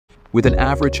With an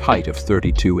average height of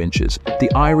 32 inches,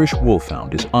 the Irish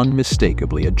Wolfhound is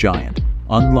unmistakably a giant,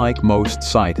 unlike most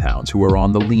sighthounds who are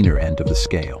on the leaner end of the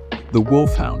scale. The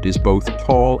Wolfhound is both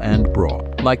tall and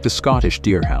broad. Like the Scottish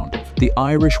Deerhound, the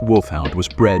Irish Wolfhound was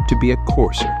bred to be a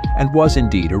courser and was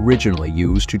indeed originally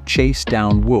used to chase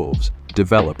down wolves,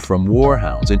 developed from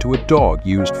warhounds into a dog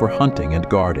used for hunting and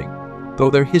guarding, though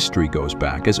their history goes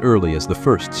back as early as the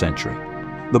 1st century.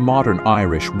 The modern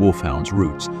Irish Wolfhound's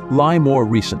roots lie more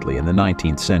recently in the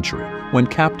 19th century, when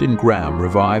Captain Graham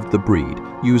revived the breed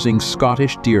using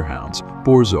Scottish Deerhounds,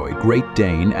 Borzoi, Great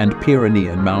Dane, and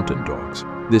Pyrenean Mountain Dogs.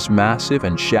 This massive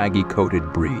and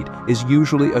shaggy-coated breed is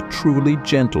usually a truly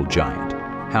gentle giant.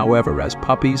 However, as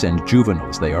puppies and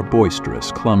juveniles, they are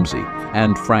boisterous, clumsy,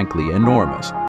 and frankly enormous,